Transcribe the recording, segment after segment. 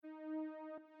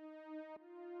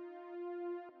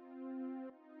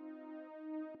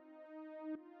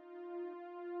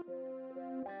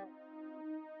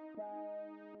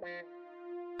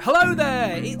Hello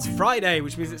there! It's Friday,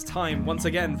 which means it's time once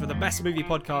again for the best movie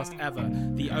podcast ever.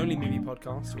 The only movie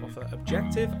podcast to offer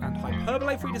objective and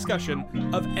hyperbole-free discussion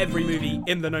of every movie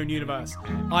in the known universe.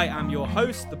 I am your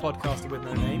host, the podcaster with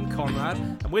no name, Conrad,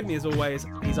 and with me as always,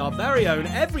 he's our very own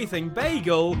everything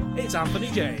bagel, it's Anthony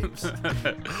James.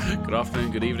 Good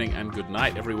afternoon, good evening, and good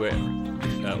night everywhere.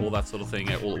 All that sort of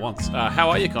thing all at once. How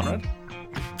are you, Conrad?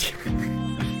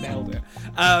 Nailed it.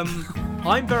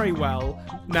 I'm very well.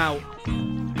 Now,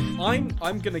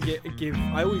 I'm gonna give.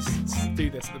 I always do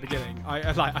this at the beginning.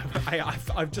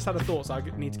 I've just had a thought, so I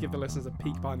need to give the listeners a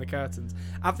peek behind the curtains.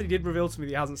 Anthony did reveal to me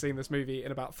that he hasn't seen this movie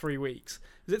in about 3 weeks.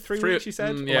 Is it 3 weeks? You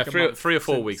said? Yeah, like 3 or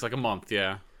 4 weeks, like a month.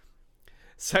 Yeah.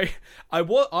 So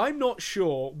I'm not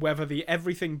sure whether the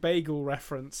Everything Bagel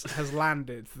reference has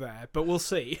landed there, but we'll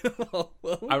see.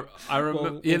 I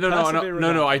remember.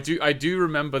 No. I do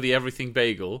remember the Everything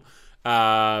Bagel,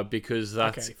 because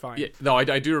that's okay. Fine. Yeah, no,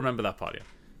 I do remember that part. Yeah.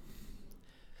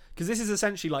 Because this is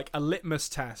essentially like a litmus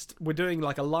test. We're doing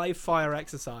like a live fire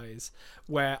exercise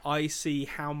where I see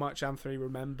how much Anthony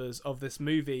remembers of this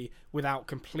movie without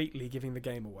completely giving the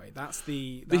game away. That's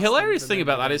the hilarious thing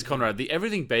about that is, Conrad, the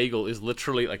Everything Bagel is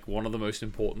literally like one of the most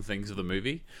important things of the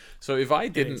movie. So if I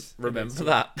didn't remember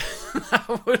that,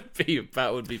 that would be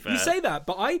bad. You say that,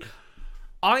 but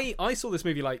I saw this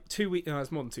movie like 2 weeks. No,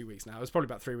 it's more than 2 weeks now. It was probably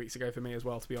about 3 weeks ago for me as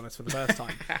well, to be honest, for the first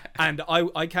time. And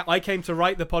I came to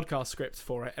write the podcast script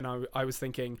for it, and I was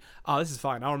thinking, oh, this is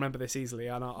fine. I'll remember this easily,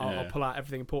 and I'll pull out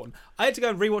everything important. I had to go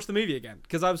and rewatch the movie again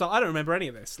because I was like, I don't remember any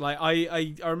of this. Like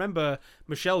I remember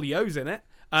Michelle Yeoh's in it.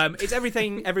 It's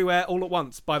Everything Everywhere All at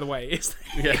Once, by the way. It's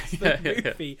the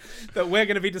movie that we're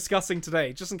going to be discussing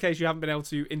today, just in case you haven't been able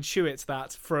to intuit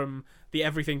that from the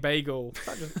Everything Bagel.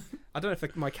 I don't know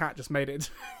if my cat just made it.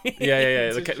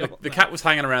 Yeah. The cat was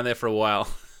hanging around there for a while.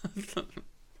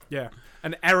 Yeah,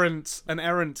 an errant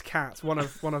cat. One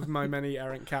of my many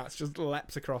errant cats just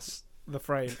leapt across the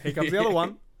frame. Here comes the other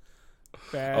one.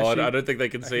 I don't think they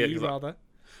can see it. Rather.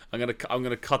 I'm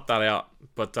gonna cut that out,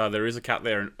 but there is a cat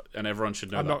there, and everyone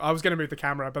should know that. I was gonna move the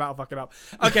camera, but that'll fuck it up.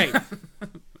 Okay,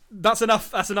 that's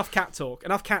enough. That's enough cat talk.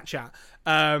 Enough cat chat.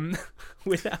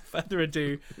 Without further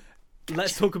ado,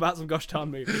 let's talk about some gosh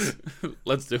darn movies.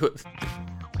 Let's do it.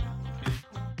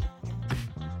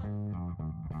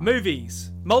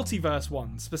 Movies, multiverse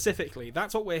ones specifically.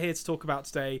 That's what we're here to talk about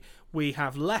today. We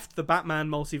have left the Batman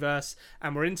multiverse,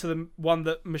 and we're into the one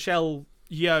that Michelle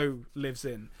Yeoh lives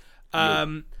in.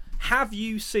 Have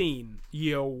you seen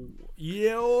Yo?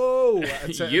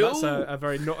 That's a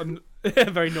very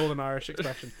very Northern Irish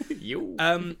expression. Yo.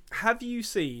 Have you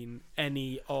seen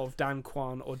any of Dan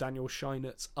Kwan or Daniel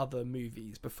Scheinert's other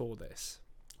movies before this?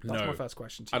 That's my first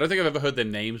question to you. I don't think I've ever heard their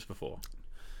names before.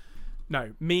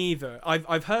 No, me either.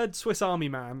 I've heard Swiss Army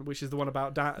Man, which is the one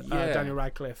about Daniel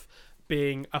Radcliffe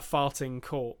being a farting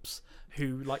corpse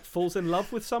who like falls in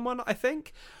love with someone, I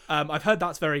think. I've heard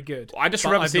that's very good. I just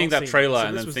remember seeing that trailer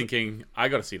and then thinking, I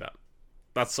gotta see that.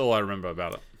 That's all I remember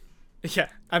about it. Yeah,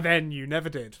 and then you never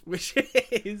did, which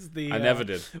is the I never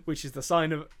did, which is the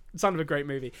sign of a great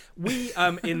movie. We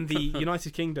in the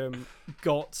United Kingdom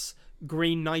got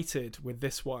Green Knighted with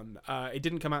this one. It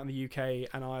didn't come out in the UK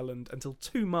and Ireland until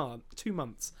 2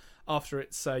 months after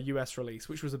its US release,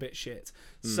 which was a bit shit.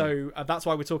 So that's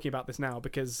why we're talking about this now,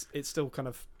 because it's still kind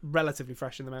of relatively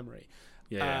fresh in the memory.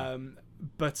 Yeah.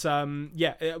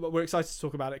 We're excited to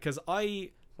talk about it because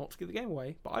not to give the game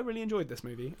away, but I really enjoyed this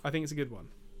movie. I think it's a good one.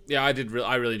 Yeah, I did.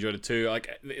 I really enjoyed it too.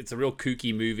 Like, it's a real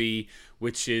kooky movie,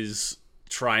 which is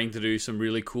trying to do some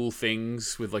really cool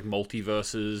things with like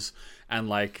multiverses and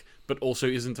like, but also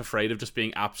isn't afraid of just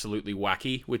being absolutely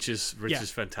wacky, which is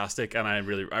fantastic. And I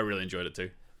really enjoyed it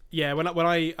too. Yeah, when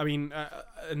I mean,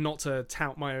 not to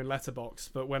tout my own letterbox,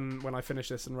 but when I finished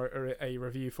this and wrote a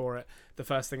review for it, the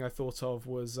first thing I thought of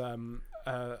was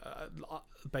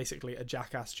basically a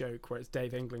Jackass joke where it's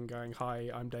Dave England going, "Hi,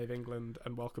 I'm Dave England,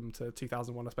 and welcome to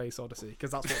 2001: A Space Odyssey,"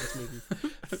 because that's what this movie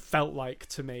felt like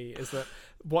to me. Is that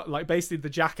basically the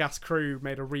Jackass crew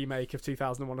made a remake of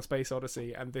 2001: A Space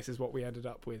Odyssey, and this is what we ended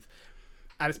up with,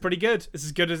 and it's pretty good. It's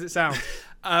as good as it sounds.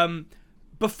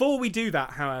 Before we do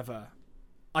that, however,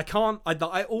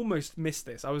 I almost missed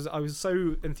this. I was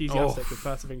so enthusiastic with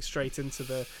persevering straight into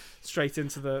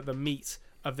the meat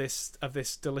of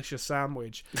this delicious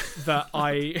sandwich that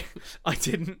I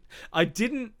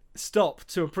didn't stop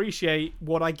to appreciate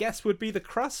what I guess would be the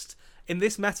crust in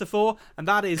this metaphor, and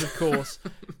that is, of course,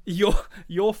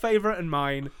 your favourite and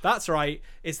mine. That's right,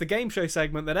 it's the game show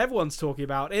segment that everyone's talking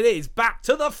about. It is Back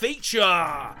to the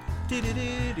Feature. I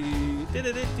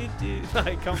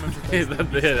can't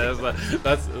remember.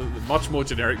 That's much more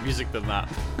generic music than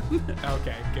that.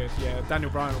 Okay, good. Yeah,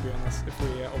 Daniel Bryan will be on this if we,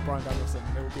 or Bryan Danielson,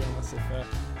 they will be on this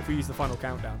if we use the final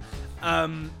countdown.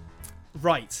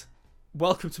 Right.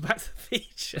 Welcome to Back to the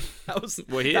Feature.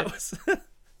 We're here. That was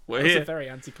a very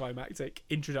anticlimactic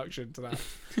introduction to that.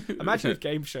 Imagine if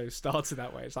game shows started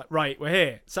that way. It's like, right, we're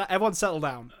here. So everyone settle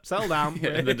down. Settle down. Yeah,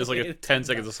 and then just like a 10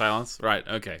 seconds of silence. Right,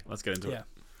 okay, let's get into it.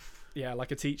 Yeah,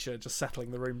 like a teacher just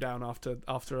settling the room down after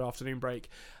an afternoon break.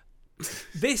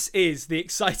 This is the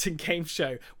exciting game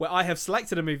show where I have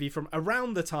selected a movie from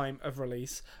around the time of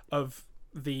release of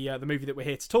the movie that we're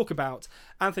here to talk about.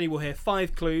 Anthony will hear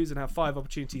 5 clues and have 5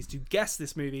 opportunities to guess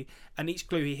this movie, and each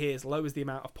clue he hears lowers the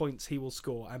amount of points he will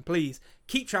score. And please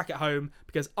keep track at home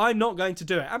because I'm not going to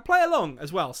do it, and play along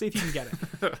as well. See if you can get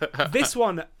it. This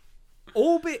one,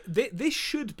 this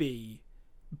should be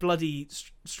bloody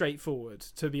straightforward,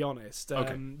 to be honest.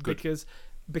 Okay,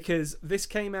 because this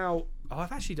came out. Oh,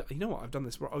 I've actually done, you know what? I've done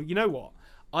this wrong. Oh, you know what?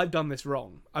 I've done this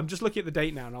wrong. I'm just looking at the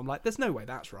date now, and I'm like, there's no way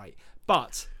that's right.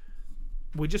 But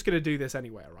we're just going to do this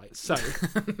anyway, right? So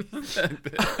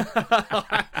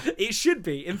it should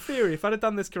be, in theory, if I'd have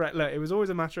done this correct. Look, it was always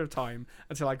a matter of time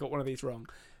until I got one of these wrong.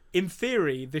 In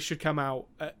theory, this should come out.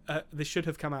 This should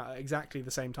have come out at exactly the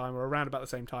same time, or around about the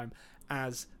same time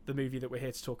as the movie that we're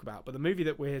here to talk about. But the movie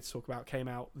that we're here to talk about came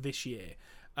out this year,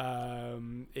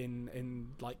 in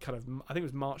like kind of, I think it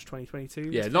was March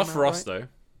 2022. Yeah, not for us though.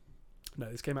 No,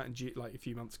 this came out in June, like a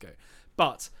few months ago.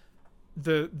 But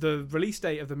the release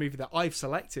date of the movie that I've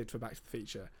selected for Back to the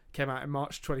Feature came out in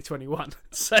March 2021.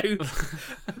 So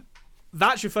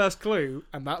that's your first clue,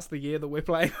 and that's the year that we're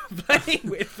playing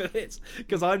with for this.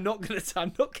 Because I'm not gonna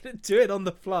do it on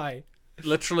the fly.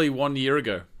 Literally 1 year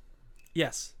ago.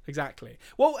 Yes, exactly.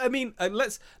 Well, I mean,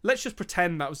 let's just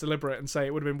pretend that was deliberate and say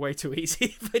it would have been way too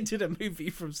easy if I did a movie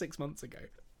from 6 months ago.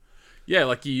 Yeah,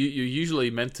 like you're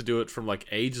usually meant to do it from like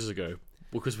ages ago,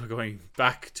 because we're going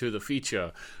back to the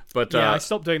feature. But yeah, I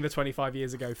stopped doing the 25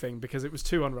 years ago thing because it was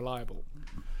too unreliable.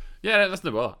 Yeah, that's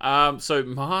no bother. So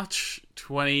March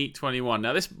 2021.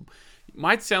 Now this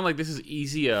might sound like this is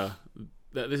easier.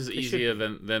 This is easier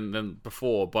than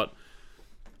before, but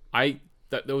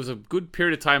there was a good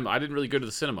period of time I didn't really go to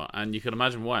the cinema, and you can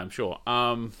imagine why, I'm sure.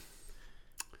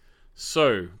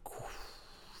 So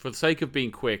for the sake of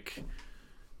being quick,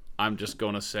 I'm just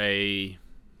gonna say,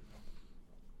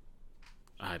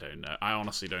 I don't know. I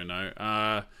honestly don't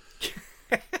know.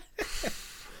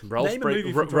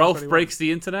 Ralph Breaks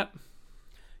the Internet.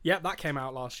 Yeah, that came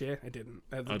out last year. It didn't.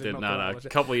 No, a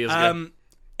couple of years ago.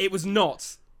 It was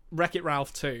not Wreck-It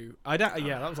Ralph 2. Yeah,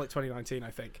 that was like 2019,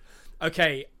 I think.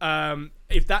 Okay,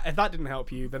 if that didn't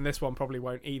help you, then this one probably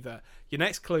won't either. Your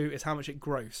next clue is how much it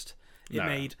grossed. It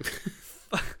made.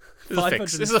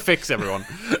 This is a fix, everyone.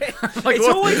 It's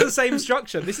always the same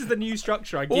structure. This is the new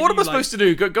structure. What am I supposed to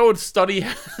do? Go and study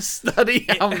how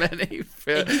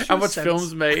much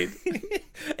films made.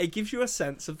 It gives you a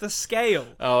sense of the scale.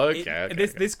 Oh, okay.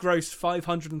 This grossed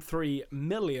 $503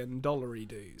 million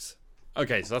dues.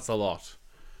 Okay, so that's a lot.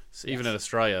 So even in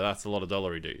Australia, that's a lot of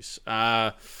dollary dues.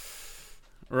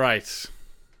 Right.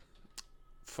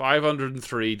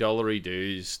 $503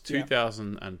 dues,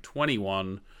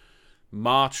 2021.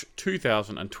 March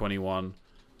 2021.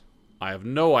 I have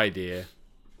no idea.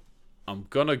 I'm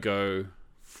gonna go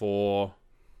for,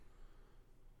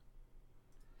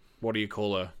 what do you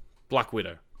call her? Black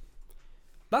Widow.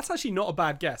 That's actually not a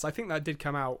bad guess. I think that did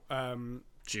come out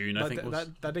June, I think it was.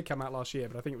 That did come out last year,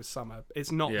 but I think it was summer.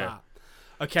 It's not that.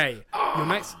 Okay,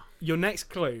 your next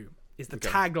clue is the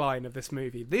tagline of this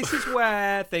movie. This is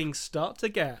where things start to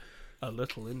get a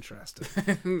little interesting.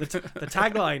 The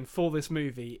tagline for this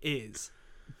movie is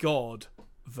God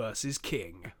versus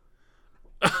King.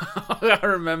 I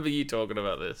remember you talking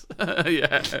about this.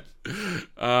 Yeah.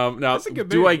 Now, do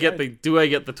movie, I get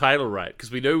the title right?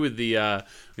 Because we know with the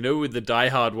Die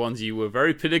Hard ones, you were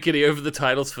very panicky over the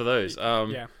titles for those.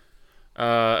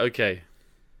 Okay.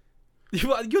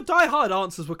 Your Die Hard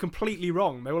answers were completely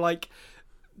wrong. They were like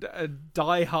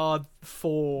Die Hard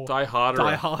 4, Die Harder,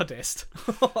 Die Hardest.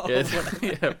 Yeah,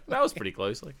 that was pretty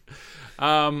close. Like,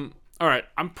 all right,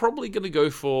 I'm probably gonna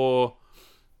go for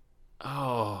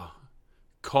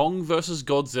Kong versus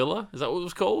Godzilla. Is that what it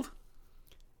was called?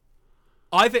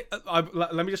 Let me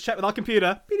just check with our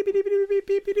computer.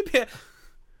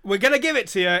 We're gonna give it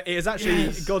to you. It is actually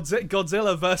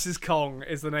Godzilla versus Kong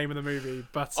is the name of the movie.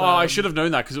 But I should have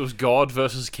known that because it was God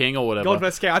versus King or whatever. God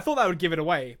versus King. I thought that would give it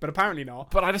away, but apparently not.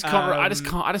 But I just can't. I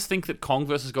just think that Kong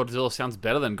versus Godzilla sounds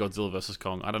better than Godzilla versus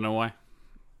Kong. I don't know why.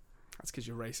 That's because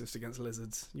you're racist against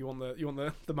lizards. You want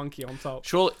the monkey on top.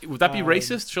 Surely would that be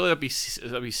racist? Surely that'd be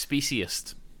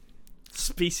speciesist.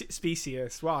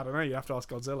 Species. Well, I don't know. You have to ask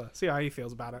Godzilla. See how he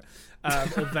feels about it.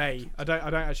 Or they. I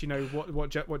don't actually know what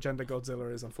gender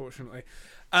Godzilla is, unfortunately.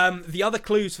 The other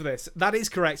clues for this, that is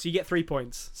correct. So you get 3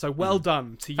 points. So well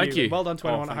done to you. Thank you. Well done to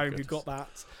anyone at home who got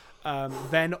that.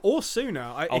 Then or sooner.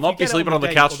 I'll not be sleeping on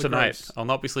the couch tonight. I'll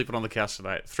not be sleeping on the couch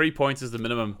tonight. 3 points is the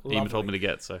minimum Ema told me to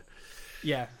get. So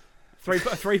yeah,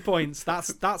 3 points.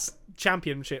 That's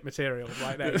championship material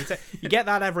right there. You get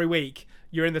that every week.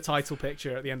 You're in the title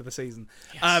picture at the end of the season.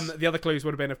 Yes. The other clues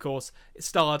would have been, of course, it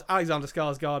starred Alexander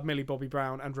Skarsgård, Millie Bobby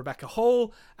Brown, and Rebecca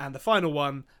Hall. And the final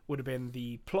one would have been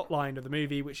the plot line of the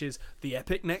movie, which is the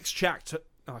epic next chapter.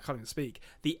 Oh, I can't even speak.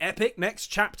 The epic next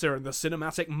chapter in the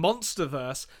cinematic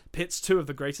monsterverse pits two of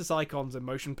the greatest icons in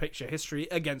motion picture history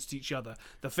against each other.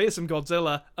 The fearsome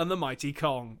Godzilla and the mighty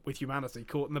Kong, with humanity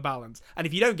caught in the balance. And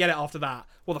if you don't get it after that,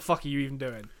 what the fuck are you even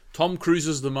doing? Tom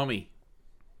Cruise's The Mummy.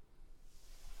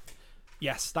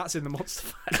 Yes, that's in the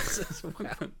Monsterverse as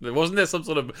well. Wasn't there some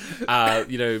sort of, was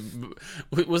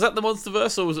that the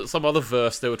Monsterverse or was it some other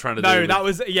verse they were trying to do? No, that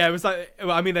was, it was like,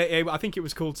 I mean, I think it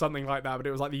was called something like that, but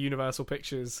it was like the Universal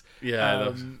Pictures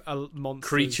monsters.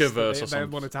 Creatureverse or something. They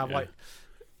wanted to have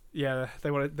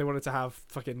they wanted to have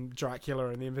fucking Dracula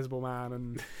and the Invisible Man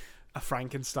and a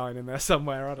Frankenstein in there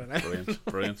somewhere, I don't know.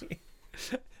 Brilliant.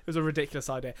 It was a ridiculous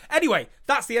idea. Anyway,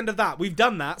 that's the end of that. We've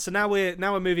done that, so now we're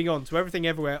moving on to Everything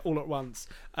Everywhere All at Once.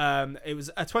 It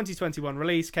was a 2021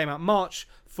 release, came out March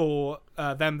for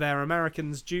them, they're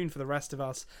Americans, June for the rest of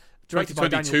us. Directed by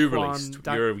Daniel Kwan. Released.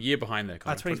 You're a year behind there.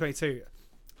 2022.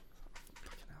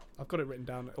 I've got it written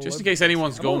down. Just in case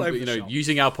anyone's gone,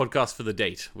 using our podcast for the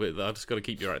date. I've just got to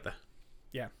keep you right there.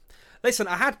 Yeah. Listen,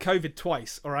 I had COVID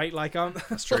twice, all right? Like,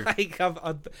 that's true.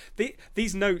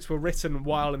 These notes were written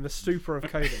while in the stupor of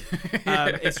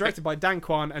COVID. It's directed by Dan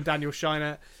Kwan and Daniel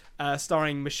Scheinert,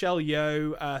 starring Michelle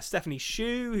Yeoh, Stephanie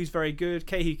Hsu, who's very good,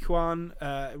 Ke-Huy Quan,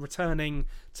 returning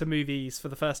to movies for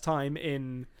the first time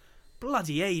in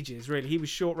bloody ages, really. He was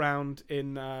short round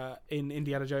in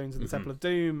Indiana Jones and the Temple of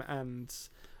Doom, and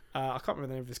I can't remember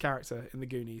the name of his character in The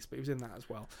Goonies, but he was in that as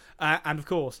well. And of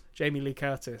course, Jamie Lee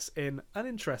Curtis in an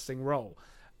interesting role.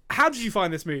 How did you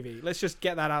find this movie? Let's just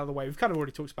get that out of the way. We've kind of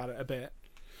already talked about it a bit.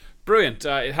 Brilliant.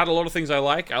 It had a lot of things I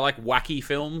like. I like wacky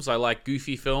films. I like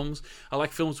goofy films. I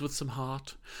like films with some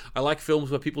heart. I like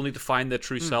films where people need to find their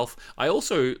true self. I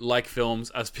also like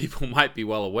films, as people might be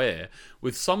well aware,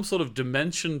 with some sort of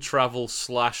dimension travel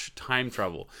 / time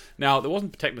travel. Now, there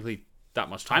wasn't technically that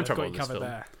much time travel in this film.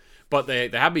 There. But they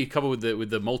had me covered with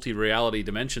the multi-reality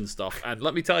dimension stuff, and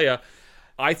let me tell you,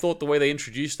 I thought the way they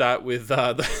introduced that with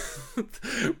Waymond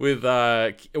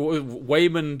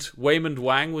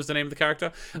Wang was the name of the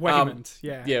character. Waymond,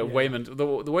 Waymond.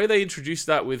 The way they introduced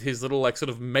that with his little like sort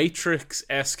of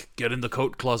Matrix-esque get in the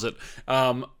coat closet.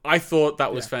 I thought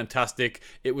that was fantastic.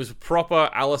 It was proper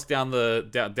Alice down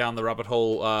the rabbit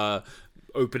hole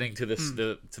opening to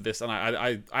this and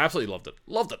I absolutely loved it.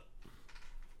 Loved it.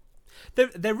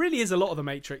 There really is a lot of the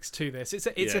Matrix to this. It's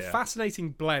a fascinating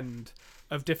blend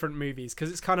of different movies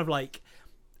because it's kind of like,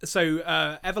 so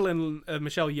Evelyn,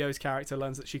 Michelle Yeoh's character,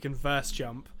 learns that she can verse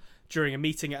jump during a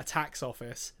meeting at a tax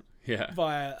office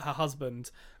via her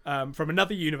husband from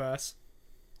another universe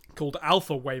called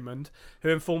Alpha Waymond, who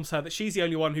informs her that she's the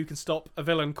only one who can stop a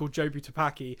villain called Jobu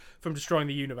Tupaki from destroying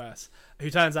the universe, who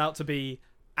turns out to be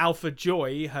Alpha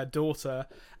Joy, her daughter.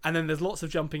 And then there's lots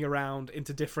of jumping around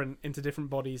into different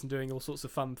bodies and doing all sorts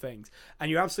of fun things.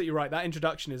 And you're absolutely right. That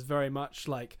introduction is very much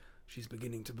like she's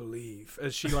beginning to believe,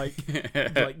 as she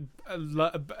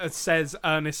says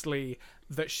earnestly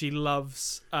that she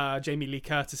loves Jamie Lee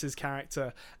Curtis's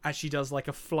character as she does like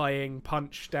a flying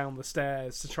punch down the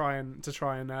stairs to try and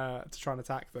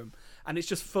attack them. And it's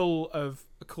just full of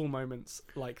cool moments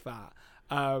like that.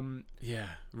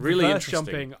 Really interesting.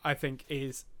 Jumping, I think,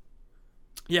 is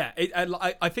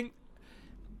I think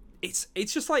it's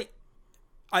just like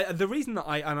the reason that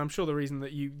and I'm sure the reason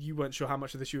that you weren't sure how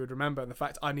much of this you would remember, and the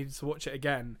fact I needed to watch it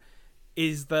again,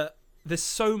 is that there's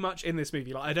so much in this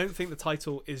movie. Like, I don't think the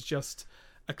title is just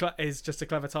a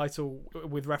clever title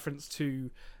with reference to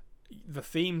the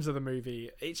themes of the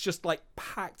movie. It's just like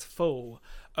packed full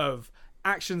of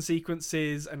action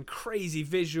sequences and crazy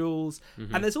visuals,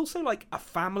 and there's also like a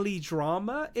family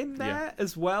drama in there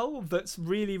as well that's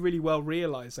really, really well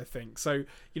realized, I think. So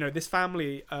this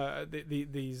family,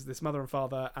 this mother and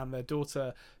father and their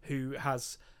daughter, who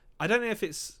has, I don't know if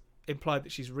it's implied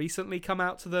that she's recently come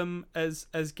out to them as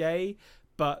gay,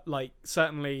 but like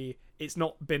certainly it's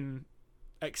not been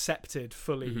accepted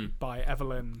fully by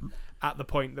Evelyn at the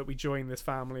point that we join this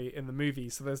family in the movie.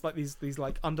 So there's like these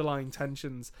like underlying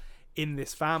tensions in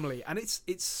this family, and it's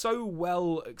so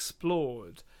well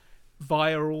explored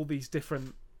via all these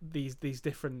different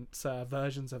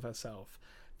versions of herself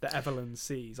that Evelyn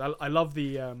sees. I love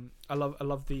the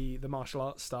the martial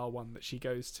arts style one that she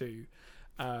goes to,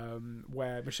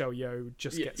 where Michelle Yeoh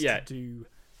just gets to do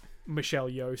Michelle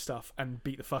Yeoh stuff and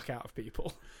beat the fuck out of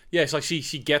people. Yeah, it's like she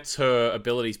gets her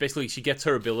abilities. Basically, she gets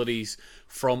her abilities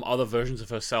from other versions of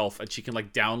herself, and she can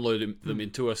like download them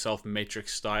into herself,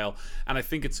 Matrix style. And I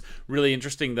think it's really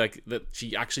interesting that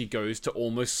she actually goes to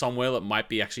almost somewhere that might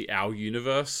be actually our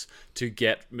universe to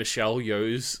get Michelle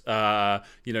Yeoh's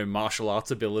martial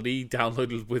arts ability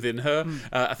downloaded within her.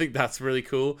 I think that's really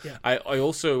cool. Yeah. I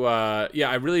also I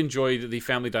really enjoyed the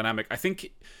family dynamic. I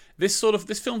think this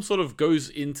film sort of goes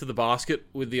into the basket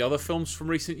with the other films from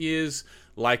recent years,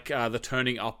 like the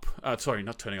Turning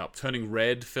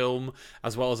Red film,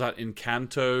 as well as that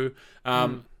Encanto.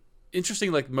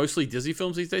 Interesting, like mostly Disney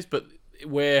films these days, but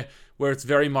where it's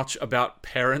very much about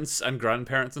parents and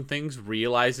grandparents and things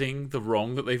realizing the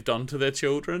wrong that they've done to their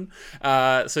children.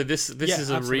 So this is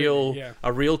a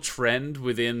real trend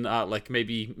within like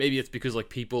maybe it's because like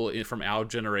people from our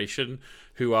generation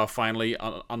who are finally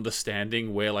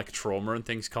understanding where like trauma and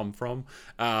things come from,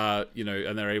 and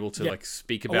they're able to like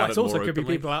speak about it more openly. Could be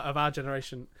people out of our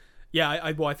generation. Yeah,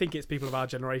 I think it's people of our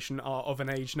generation are of an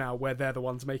age now where they're the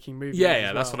ones making movies.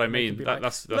 Yeah, that's what I mean.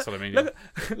 That's what I mean.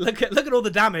 Look at all the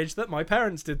damage that my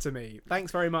parents did to me.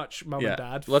 Thanks very much, Mum and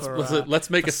Dad. Let's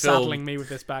make a film saddling me with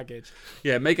this baggage.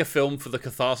 Yeah, make a film for the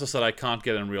catharsis that I can't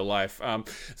get in real life.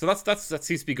 So that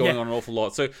seems to be going on an awful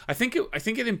lot. So I think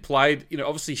it implied,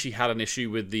 obviously she had an issue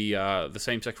with the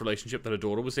same-sex relationship that her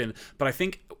daughter was in, but I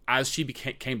think as she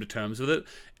came to terms with it,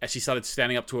 as she started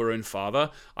standing up to her own father,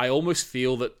 I almost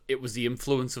feel that it was the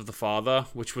influence of the father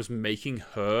which was making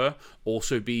her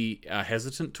also be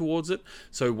hesitant towards it.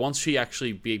 So once she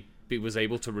actually was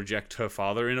able to reject her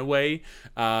father in a way,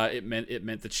 it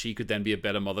meant that she could then be a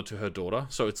better mother to her daughter.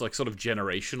 So it's like sort of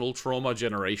generational trauma,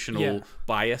 generational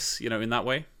bias, in that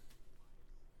way.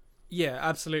 Yeah,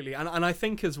 absolutely. And I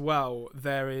think as well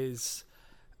there is...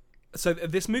 So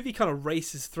this movie kind of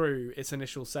races through its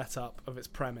initial setup of its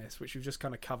premise, which we've just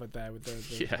kind of covered there with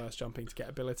the reverse jumping to get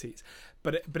abilities.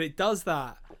 But it does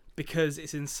that because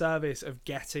it's in service of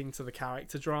getting to the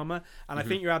character drama. And I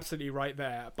think you're absolutely right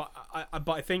there. But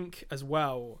I think as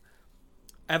well,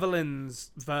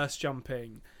 Evelyn's verse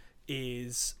jumping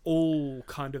is all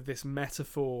kind of this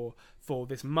metaphor for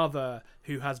this mother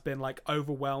who has been like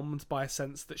overwhelmed by a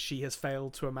sense that she has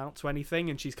failed to amount to anything,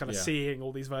 and she's kind of seeing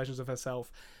all these versions of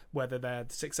herself, whether they're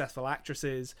successful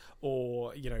actresses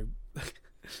or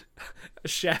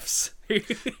chefs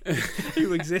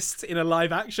who exist in a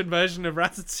live action version of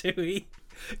Ratatouille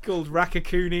called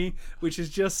Raccacoonie, which is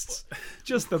just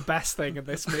the best thing in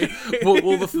this movie.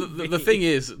 Well, the thing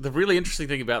is, the really interesting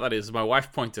thing about that is, my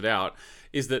wife pointed out,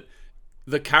 is that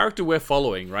the character we're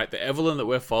following, right, the Evelyn that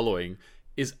we're following,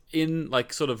 is in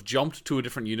like sort of jumped to a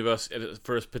different universe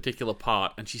for a particular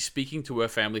part, and she's speaking to her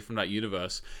family from that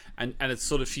universe, and it's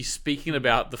sort of, she's speaking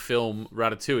about the film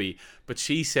Ratatouille, but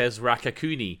she says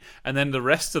Raccacoonie, and then the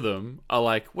rest of them are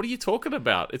like, what are you talking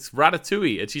about? It's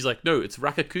Ratatouille. And she's like, no, it's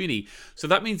Raccacoonie. So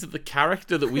that means that the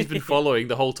character that we've been following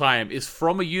the whole time is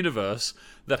from a universe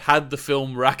that had the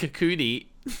film Raccacoonie,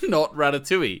 not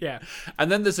Ratatouille. Yeah.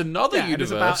 And then there's another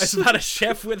universe. It's about a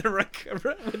chef with a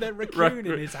raccoon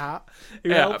in his hat who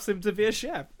helps him to be a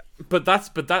chef. But that's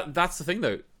the thing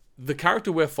though. The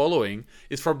character we're following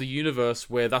is from the universe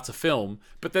where that's a film,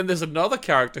 but then there's another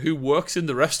character who works in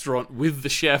the restaurant with the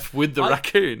chef with the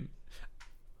raccoon.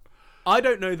 I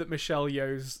don't know that Michelle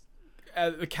Yeoh's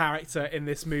the character in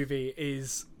this movie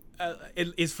is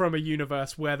from a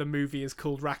universe where the movie is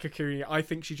called Raccacoonie. I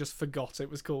think she just forgot it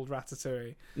was called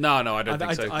Ratatouille. No, I don't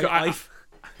think so.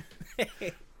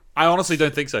 I honestly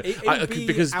don't think so.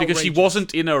 Because she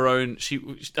wasn't in her own.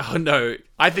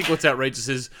 I think what's outrageous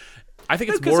is, I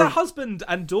think it's more because her husband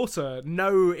and daughter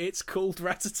know it's called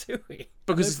Ratatouille.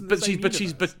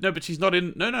 She's not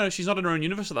in. No, she's not in her own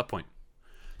universe at that point.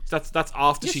 That's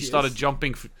after she started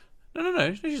jumping.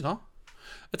 No, she's not.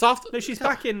 It's after. No, she's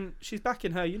back in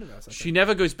her universe. She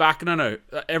never goes back. No.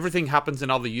 Everything happens in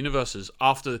other universes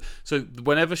after. So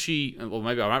whenever she, well,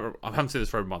 maybe I haven't said this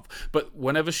for a month, but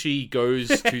whenever she goes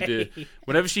to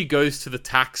the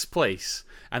tax place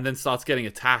and then starts getting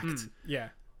attacked,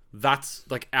 that's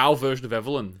like our version of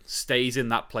Evelyn stays in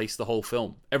that place the whole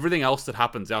film. Everything else that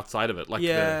happens outside of it, like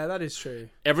that is true.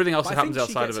 Everything else that happens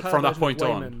outside of it from that point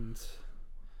on.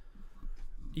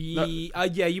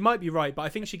 Yeah, you might be right, but I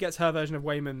think she gets her version of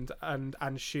Waymond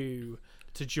and Shu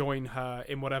to join her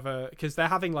in whatever, because they're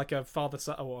having like a father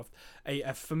son or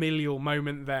a familial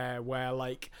moment there where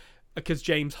like, because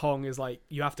James Hong is like,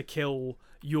 you have to kill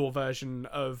your version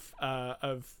of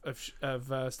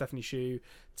Stephanie Shu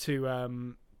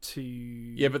to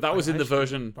yeah, but that was in the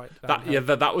version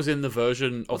that was in the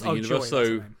version of the universe.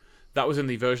 So that was in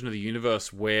the version of the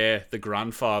universe where the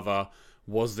grandfather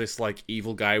was this like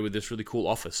evil guy with this really cool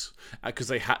office, because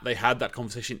they had that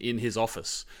conversation in his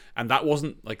office, and that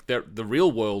wasn't like the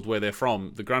real world where they're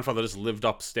from. The grandfather just lived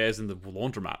upstairs in the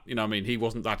laundromat. You know what I mean? He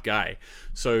wasn't that guy.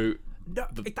 So no,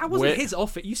 that wasn't his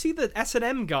office. You see the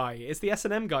S&M guy. It's the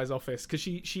S&M guy's office, because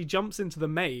she jumps into the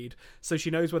maid so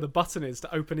she knows where the button is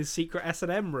to open his secret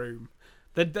S&M room.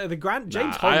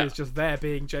 James Hong is just there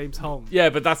being James Hong. Yeah,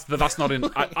 but that's not in.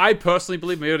 I personally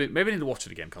believe, maybe I need to watch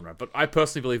it again, Conrad. But I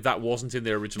personally believe that wasn't in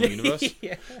their original universe.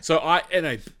 Yeah. So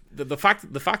the fact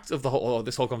of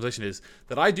this whole conversation is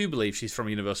that I do believe she's from a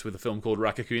universe with a film called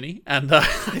Rakakuni, and I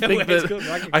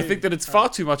think that it's far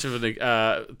too much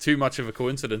of a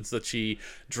coincidence that she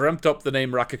dreamt up the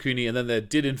name Rakakuni, and then there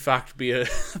did in fact be a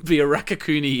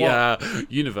Rakakuni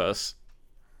universe.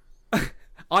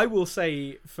 I will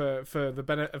say for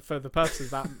the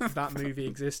purposes of that movie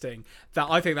existing, that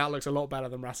I think that looks a lot better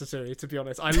than Ratatouille. To be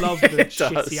honest, I love the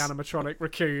shitty animatronic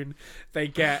raccoon they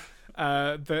get.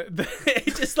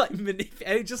 It just like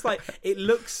it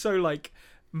looks so like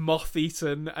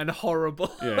moth-eaten and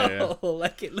horrible. Yeah.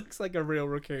 Like it looks like a real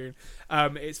raccoon.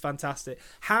 It's fantastic.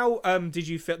 How did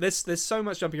you feel? There's so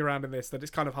much jumping around in this that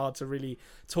it's kind of hard to really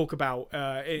talk about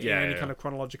in any kind of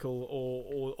chronological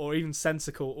or even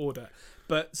sensical order.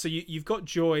 But so you've got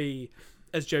Joy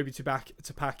as Joby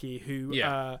Tupaki, who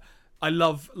I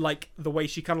love, like the way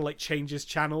she kind of like changes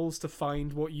channels to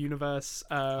find what universe.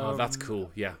 That's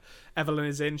cool. Yeah, Evelyn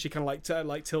is in. She kind of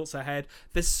like tilts her head.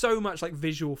 There's so much like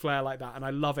visual flair like that, and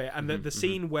I love it. And the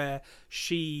scene where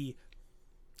she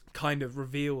kind of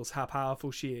reveals how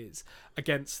powerful she is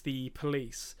against the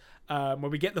police, where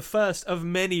we get the first of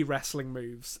many wrestling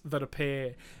moves that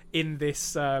appear in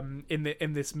this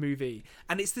in this movie,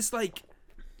 and it's this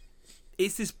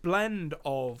blend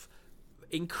of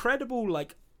incredible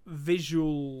like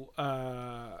visual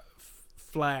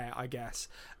flair, I guess,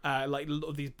 like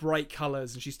these bright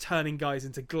colors, and she's turning guys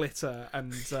into glitter,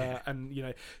 and you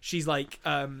know, she's like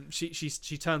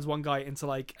she turns one guy into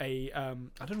like a I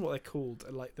don't know what they're called,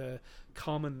 like the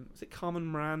Carmen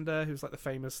Miranda, who's like the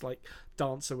famous like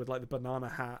dancer with like the banana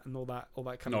hat and all that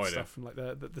kind of stuff from like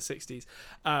the 60s.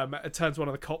 It turns one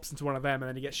of the cops into one of them, and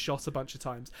then he gets shot a bunch of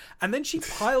times, and then she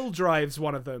pile drives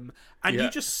one of them, and you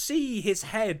just see his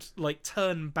head like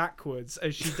turn backwards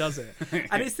as she does it.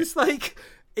 And it's this like,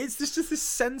 it's just this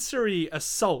sensory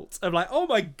assault of like, oh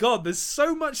my god, there's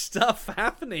so much stuff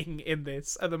happening in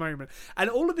this at the moment, and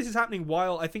all of this is happening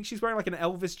while I think she's wearing like an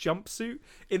Elvis jumpsuit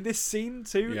in this scene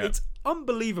too. It's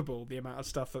unbelievable the amount of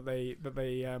stuff that they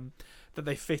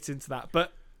fit into that.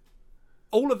 But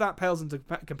all of that pales into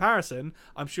comparison,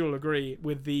 I'm sure you'll agree,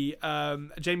 with the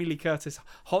Jamie Lee Curtis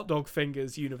hot dog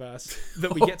fingers universe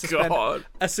that we get to spend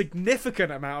a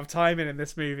significant amount of time in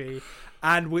this movie,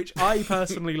 and which I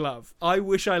personally love. I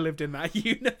wish I lived in that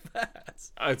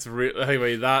universe. It's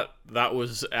anyway, that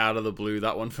was out of the blue,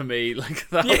 that one for me. Like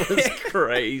that was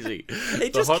crazy.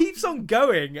 It just keeps on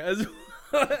going as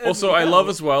also, I love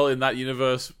as well in that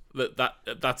universe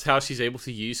that's how she's able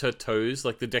to use her toes,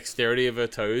 like the dexterity of her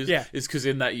toes. Yeah, is because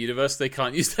in that universe they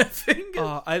can't use their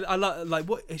fingers. I like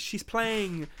what she's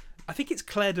playing. I think it's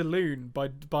Claire de Lune by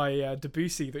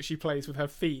Debussy that she plays with her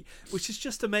feet, which is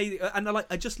just amazing. And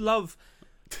I just love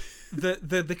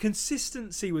the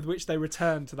consistency with which they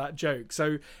return to that joke.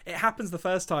 So it happens the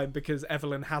first time because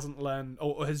Evelyn hasn't learned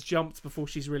or has jumped before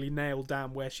she's really nailed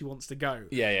down where she wants to go.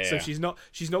 So she's not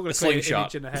going to create an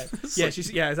image in her head.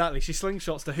 Exactly. She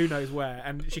slingshots to who knows where,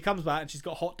 and she comes back and she's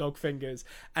got hot dog fingers,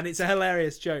 and it's a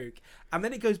hilarious joke. And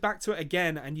then it goes back to it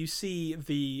again, and you see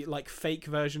the like fake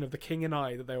version of The King and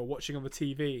I that they were watching on the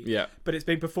TV. Yeah. But it's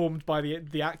being performed by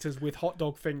the actors with hot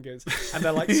dog fingers, and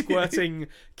they're like squirting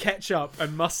ketchup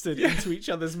and mustard into each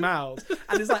other's mouths.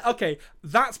 And it's like, okay,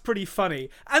 that's pretty funny.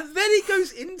 And then it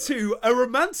goes into a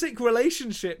romantic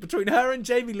relationship between her and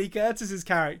Jamie Lee Curtis's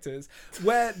characters,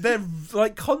 where they're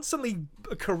like constantly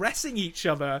caressing each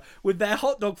other with their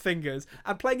hot dog fingers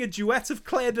and playing a duet of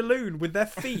Claire de Lune with their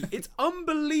feet. It's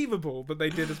unbelievable that they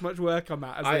did as much work on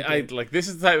that as they did. Like, this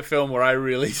is the type of film where I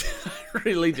really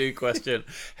really do question,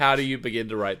 how do you begin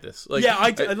to write this? Like, yeah,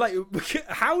 like,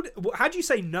 how do you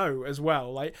say no as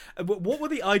well? Like, what were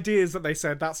the ideas that they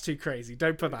said that's too crazy,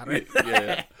 don't put that in?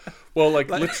 Yeah. Well, like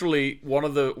literally one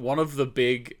of the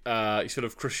big sort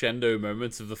of crescendo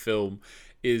moments of the film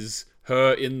is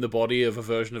her in the body of a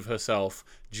version of herself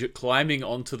climbing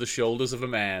onto the shoulders of a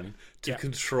man to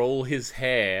control his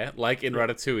hair, like in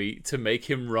Ratatouille, to make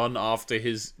him run after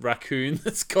his raccoon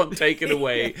that's got taken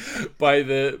away by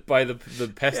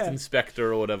the pest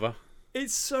inspector or whatever.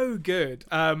 It's so good.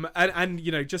 And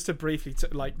you know, just to briefly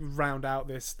like round out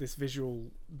this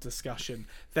visual discussion,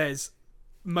 there's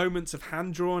moments of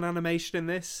hand-drawn animation in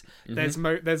this. There's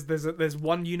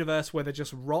one universe where they're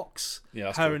just rocks.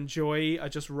 Yeah, her and Joy are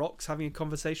just rocks having a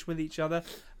conversation with each other.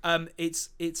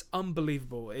 It's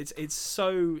unbelievable. It's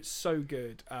so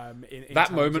good. In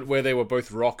that moment where they were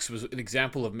both rocks was an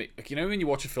example of me. Like, you know, when you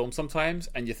watch a film sometimes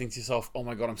and you think to yourself, "Oh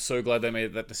my god, I'm so glad they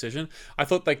made that decision." I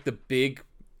thought like the big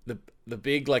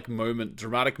like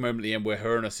dramatic moment at the end where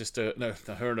her and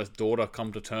her daughter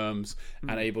come to terms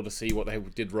and able to see what they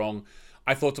did wrong.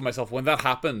 I thought to myself, when that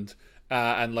happened,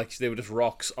 and like they were just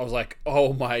rocks, I was like,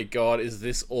 "Oh my god, is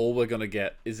this all we're gonna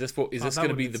get? Is this going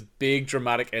to be the big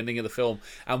dramatic ending of the film?"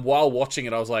 And while watching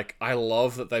it, I was like, "I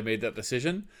love that they made that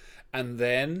decision." And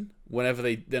then whenever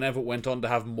it went on to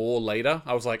have more later,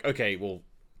 I was like, "Okay, well."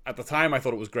 At the time, I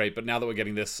thought it was great, but now that we're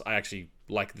getting this, I actually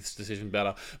like this decision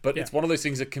better. But it's one of those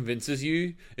things that convinces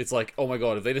you. It's like, oh my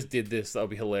god, if they just did this, that would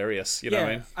be hilarious. You know what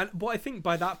I mean? And what I think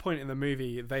by that point in the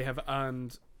movie, they have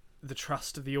earned the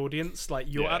trust of the audience. Like,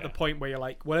 you're at the point where you're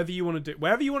like, whatever you want to do,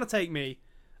 wherever you want to take me,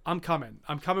 I'm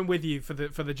coming with you for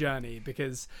the journey,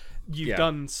 because you've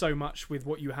done so much with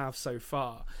what you have so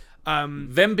far.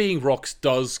 Them being rocks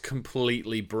does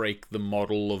completely break the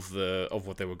model of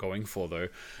what they were going for, though,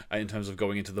 in terms of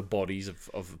going into the bodies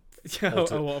of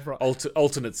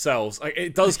alternate selves.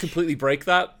 It does completely break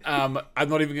that. I'm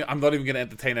not even going to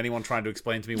entertain anyone trying to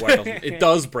explain to me why it doesn't. It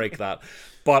does break that,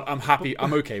 but I'm happy.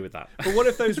 I'm okay with that. But what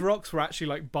if those rocks were actually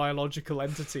like biological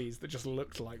entities that just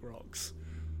looked like rocks?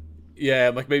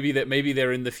 Yeah, like maybe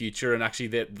they're in the future and actually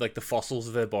they're like the fossils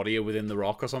of their body are within the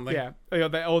rock or something. Yeah,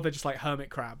 or they're just like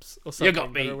hermit crabs or something.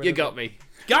 You got me.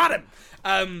 Got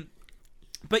him.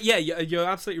 But yeah, you're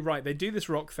absolutely right. They do this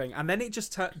rock thing, and then it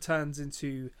just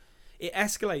it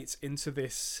escalates into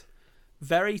this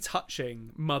very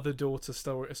touching mother-daughter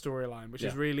storyline, which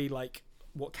is really like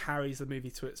what carries the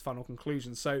movie to its final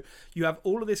conclusion. So you have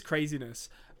all of this craziness.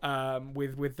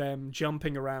 With them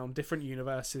jumping around different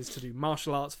universes to do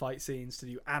martial arts fight scenes, to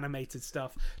do animated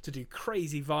stuff, to do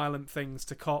crazy violent things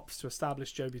to cops, to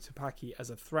establish Jobu Tupaki as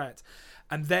a threat.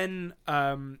 And then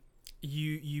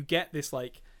you get this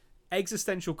like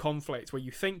existential conflict where you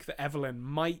think that Evelyn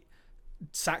might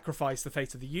sacrifice the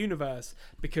fate of the universe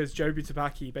because Jobu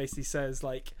Tupaki basically says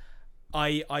like,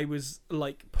 I was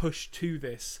like pushed to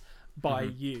this by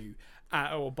you.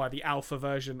 Or by the alpha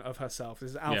version of herself.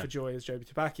 This is Alpha Joy as Jobu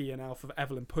Tupaki, and Alpha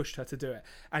Evelyn pushed her to do it.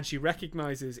 And she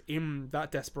recognizes in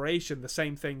that desperation the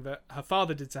same thing that her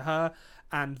father did to her,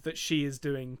 and that she is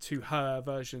doing to her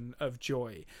version of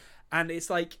Joy. And it's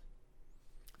like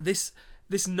this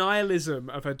nihilism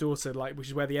of her daughter, like, which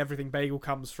is where the everything bagel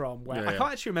comes from. Where I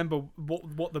can't actually remember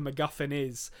what the MacGuffin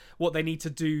is, what they need to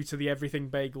do to the everything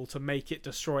bagel to make it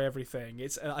destroy everything.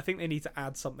 I think they need to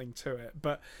add something to it,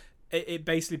 but. It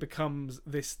basically becomes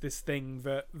this thing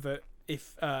that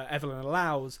if Evelyn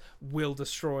allows, will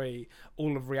destroy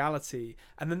all of reality.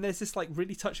 And then there's this like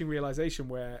really touching realization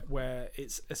where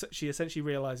she essentially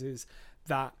realizes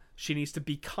that she needs to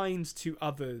be kind to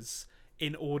others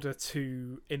in order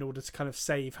to kind of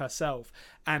save herself.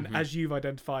 And as you've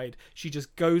identified, she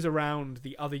just goes around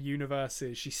the other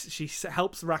universes. She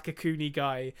helps Rakakuni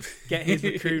guy get his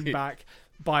raccoon back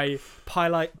by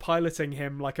piloting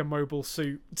him like a mobile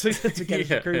suit to get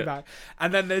his raccoon back.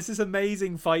 And then there's this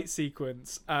amazing fight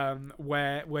sequence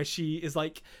where she is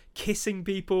like kissing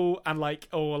people and like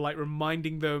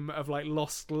reminding them of like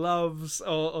lost loves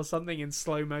or something in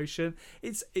slow motion.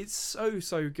 It's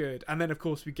so good. And then of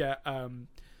course we get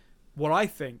what I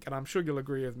think, and I'm sure you'll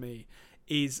agree with me,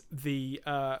 is the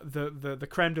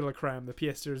creme de la creme, the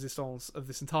pièce de résistance of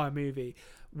this entire movie,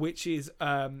 which is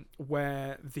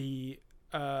where the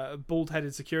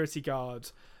bald-headed security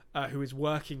guard who is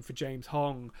working for James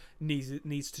Hong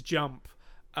needs to jump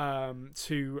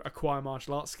to acquire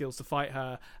martial arts skills to fight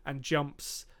her, and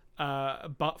jumps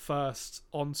butt first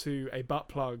onto a butt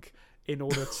plug in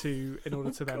order to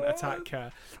then attack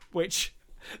her, which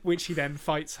he then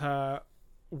fights her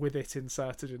with it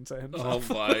inserted into Oh himself.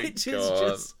 my which god! is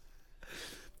just,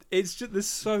 it's just there's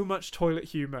so much toilet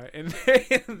humor in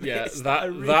Yeah, this that I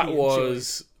really that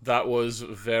enjoyed. was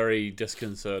very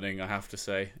disconcerting. I have to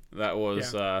say that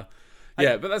was Yeah.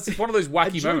 but that's one of those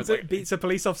wacky moments. That Like, beats a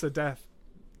police officer to death.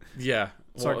 yeah,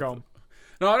 Sorry, what- go on.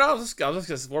 No, I was just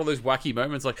it's one of those wacky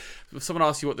moments. Like, if someone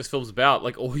asks you what this film's about,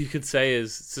 like all you could say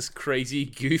is it's this crazy,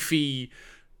 goofy,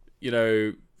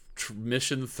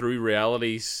 mission through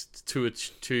realities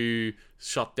to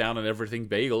shut down an everything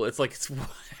bagel. It's like,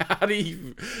 how do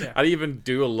you even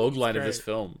do a log line of this great.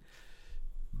 film?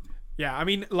 Yeah, I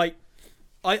mean, like,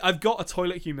 I've got a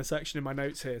toilet humor section in my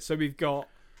notes here. So we've got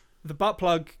the butt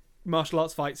plug martial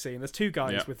arts fight scene. There's two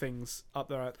guys with things up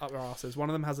their asses. One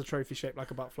of them has a trophy shaped like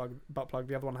a butt plug.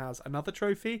 The other one has another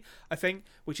trophy, I think,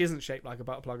 which isn't shaped like a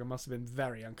butt plug and must have been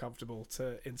very uncomfortable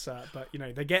to insert. But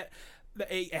they get.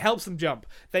 It helps them jump.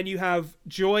 Then you have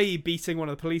Joy beating one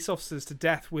of the police officers to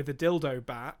death with a dildo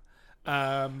bat.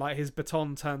 Like his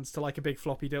baton turns to like a big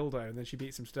floppy dildo, and then she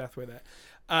beats him to death with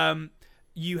it.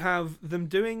 You have them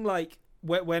doing like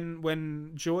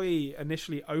when Joy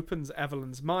initially opens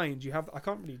Evelyn's mind. You have I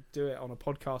can't really do it on a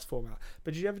podcast format,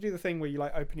 but did you ever do the thing where you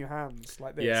like open your hands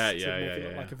like this to make it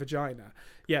look like a vagina?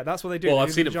 Yeah, that's what they do. Well, They I've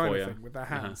do seen the it before, vagina thing with their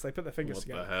hands. They put their fingers What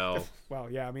together. the hell? Well,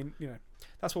 yeah, I mean,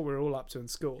 that's what we were all up to in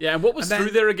school. Yeah, and what was And then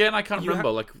through there again? I can't you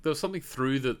remember. Like there was something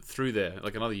through there,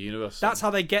 like another universe. That's how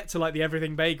they get to like the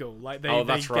everything bagel. Like they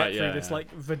that's get right, through this like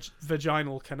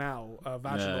vaginal canal,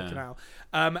 vaginal canal.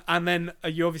 And then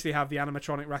you obviously have the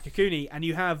animatronic Rakakuni, and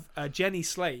you have Jenny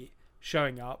Slate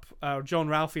showing up, John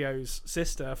Ralphio's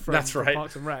sister from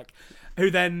Parks and Rec, who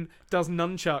then does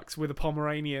nunchucks with a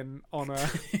Pomeranian on a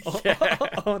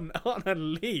on a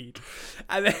lead,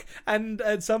 and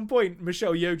at some point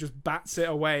Michelle Yeoh just bats it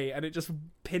away, and it just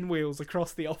pinwheels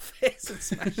across the office and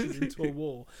smashes into a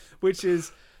wall, which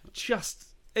is just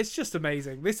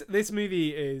amazing. This movie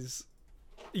is,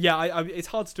 it's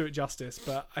hard to do it justice,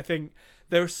 but I think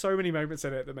there are so many moments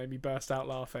in it that made me burst out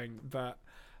laughing that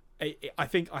I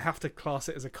think I have to class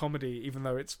it as a comedy, even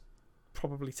though it's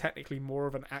probably technically more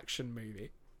of an action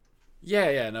movie.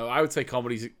 No, I would say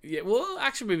comedies. Yeah, well,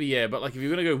 action movie, yeah, but like if you're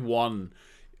gonna go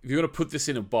if you're gonna put this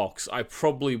in a box, I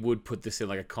probably would put this in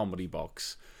like a comedy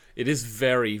box. It is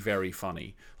very, very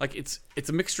funny. Like it's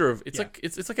a mixture of it's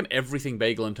like an everything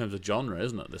bagel in terms of genre,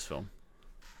 isn't it? This film.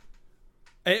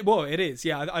 It is.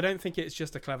 Yeah, I don't think it's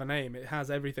just a clever name. It has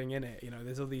everything in it.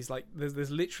 There's all these like there's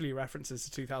literally references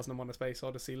to 2001: A Space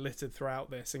Odyssey littered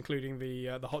throughout this, including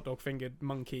the hot dog fingered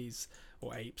monkeys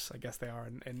or apes, I guess they are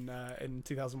in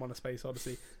 2001: A Space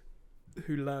Odyssey,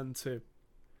 who learn to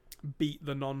beat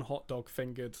the non-hot dog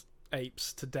fingered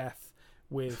apes to death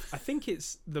with, I think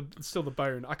it's still the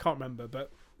bone. I can't remember,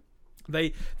 but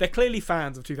they're clearly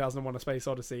fans of 2001: A Space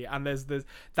Odyssey, and there's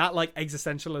that like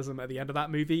existentialism at the end of that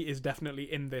movie is definitely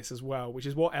in this as well, which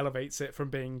is what elevates it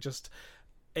from being just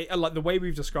like the way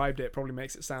we've described it probably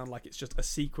makes it sound like it's just a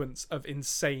sequence of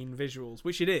insane visuals,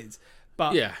 which it is,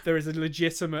 but there is a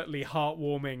legitimately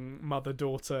heartwarming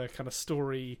mother-daughter kind of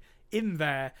story in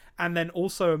there, and then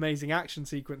also amazing action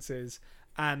sequences,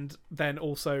 and then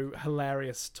also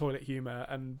hilarious toilet humor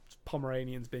and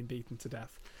Pomeranians being beaten to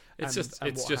death. It's just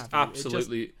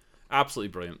absolutely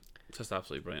brilliant. Just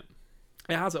absolutely brilliant.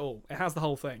 It has it all. It has the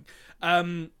whole thing.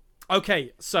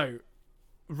 Okay, so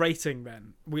rating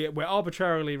then. We're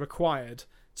arbitrarily required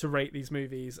to rate these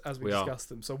movies as we discuss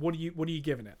them. So what are you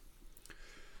giving it?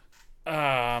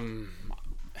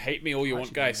 Hate me all you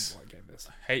want, guys.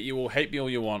 Hate me all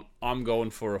you want. I'm going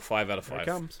for a 5 out of 5. Here it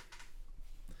comes.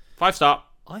 5 star.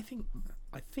 I think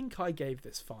I gave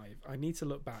this 5. I need to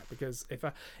look back, because if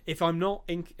I'm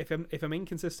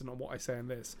inconsistent on what I say in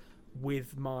this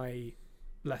with my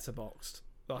Letterboxd,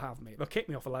 they'll have me. They'll kick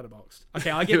me off a Letterboxd.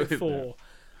 Okay, I give it 4.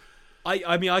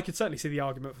 I mean, I could certainly see the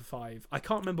argument for 5. I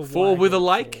can't remember 4 with a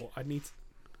like. 4. I need.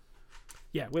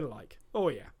 Yeah, with a like. Oh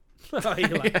yeah. You got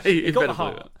better the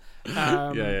heart.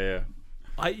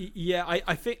 I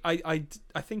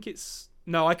think it's.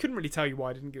 No, I couldn't really tell you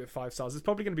why I didn't give it 5 stars. It's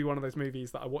probably going to be one of those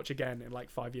movies that I watch again in like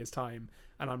 5 years' time,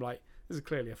 and I'm like, this is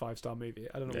clearly a 5-star movie.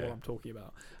 I don't know what I'm talking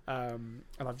about, and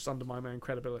I've just undermined my own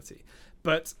credibility.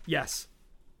 But yes,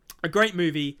 a great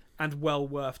movie and well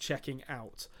worth checking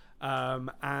out.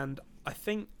 And I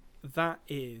think that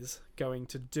is going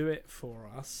to do it for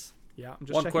us. Yeah, I'm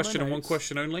just one checking question my and one notes.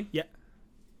 question only. Yeah.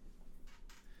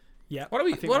 Yeah. Why don't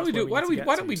we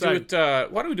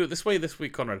do it this way this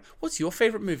week, Conrad? What's your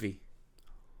favorite movie?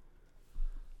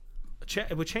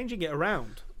 We're changing it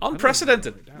around.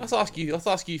 Unprecedented. Let's ask you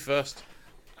first.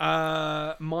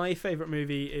 My favourite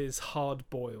movie is Hard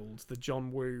Boiled, the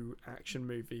John Woo action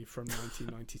movie from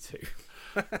 1992.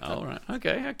 All right.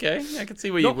 Okay. I can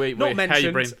see where Not how mentioned.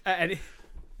 your brain.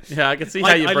 Yeah, I can see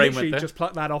how your I brain literally went there. just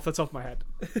plucked that off the top of my head.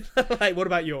 Like, what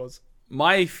about yours?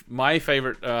 My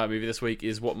favorite movie this week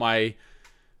is what my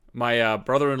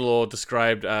brother-in-law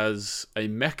described as a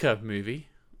mecha movie,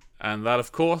 and that,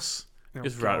 of course,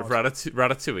 is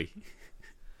Ratatouille.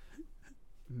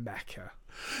 Mecha.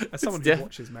 As someone def- who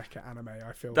watches mecha anime,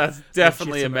 I feel That's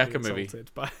definitely a legitimately mecha movie.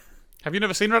 insulted by- Have you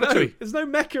never seen No, Ratatouille? there's no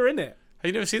mecha in it. Have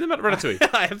you never seen the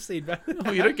Ratatouille? I have seen.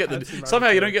 Oh, you don't get I've seen somehow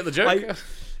you Ratatouille. don't get the joke.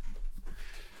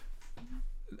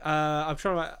 I'm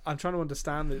trying to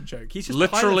understand the joke. He's just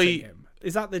Literally- piloting him.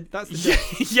 Is that that's the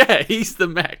joke? Yeah, he's the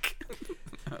mech.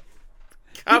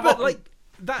 Yeah, but like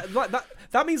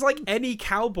that means like any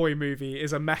cowboy movie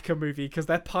is a mecha movie because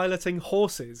they're piloting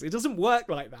horses. It doesn't work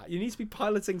like that. You need to be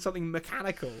piloting something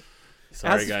mechanical.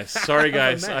 Sorry, guys.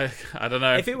 I don't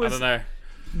know. If it was- I don't know.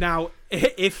 Now,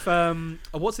 if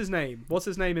what's his name? What's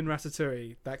his name in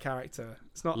Ratatouille? That character.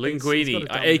 It's not Linguini, it's got a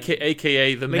dumb name.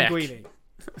 aka the mech. Linguini.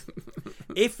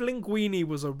 If Linguini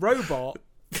was a robot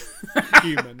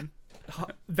human,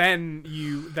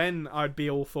 then I'd be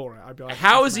all for it. I'd be like,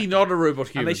 How is he not a robot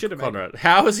And human, they should have made Conrad?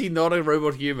 How is he not a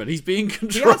robot human? He's being he has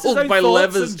his controlled own by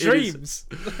thoughts levers. and dreams.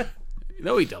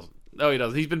 No, he doesn't.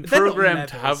 He's been They're not programmed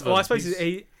to levers. have them. Well, I suppose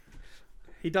He's-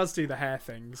 he does do the hair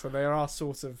thing, so they are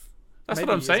sort of. That's maybe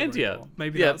what I'm he is a saying to you. robot.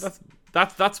 Maybe Yeah, that's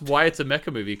that's why it's a mecha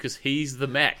movie, because he's the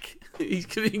mech. He's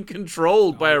being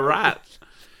controlled by a rat.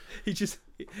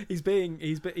 he's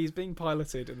being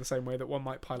piloted in the same way that one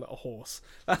might pilot a horse.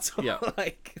 That's all, Yeah.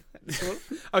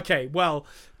 Okay, well,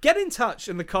 get in touch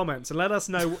in the comments and let us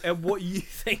know what you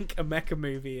think a mecha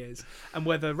movie is, and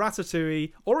whether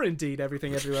Ratatouille or indeed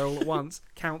Everything Everywhere All at Once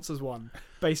counts as one,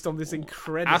 based on this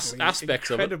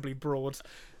incredibly broad.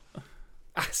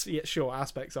 Yeah, sure,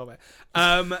 aspects of it.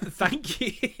 Thank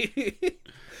you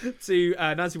to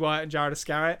Nancy Wyatt and Jared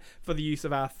Iscariot for the use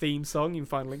of our theme song. You can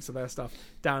find links to their stuff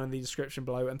down in the description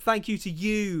below. And thank you to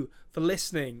you for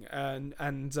listening and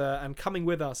coming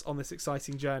with us on this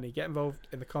exciting journey. Get involved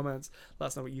in the comments. Let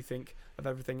us know what you think of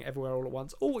Everything Everywhere All at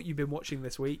Once, or what you've been watching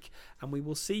this week. And we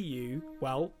will see you,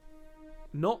 well,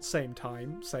 not same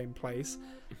time, same place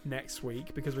next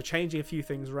week, because we're changing a few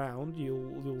things around.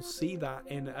 You'll see that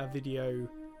in a video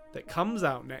that comes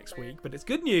out next week, but it's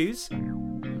good news,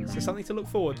 so something to look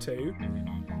forward to.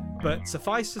 But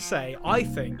suffice to say, I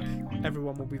think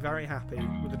everyone will be very happy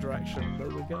with the direction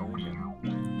that we're going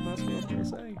in. That's what I'm going to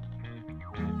say.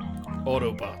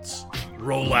 Autobots,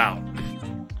 roll out.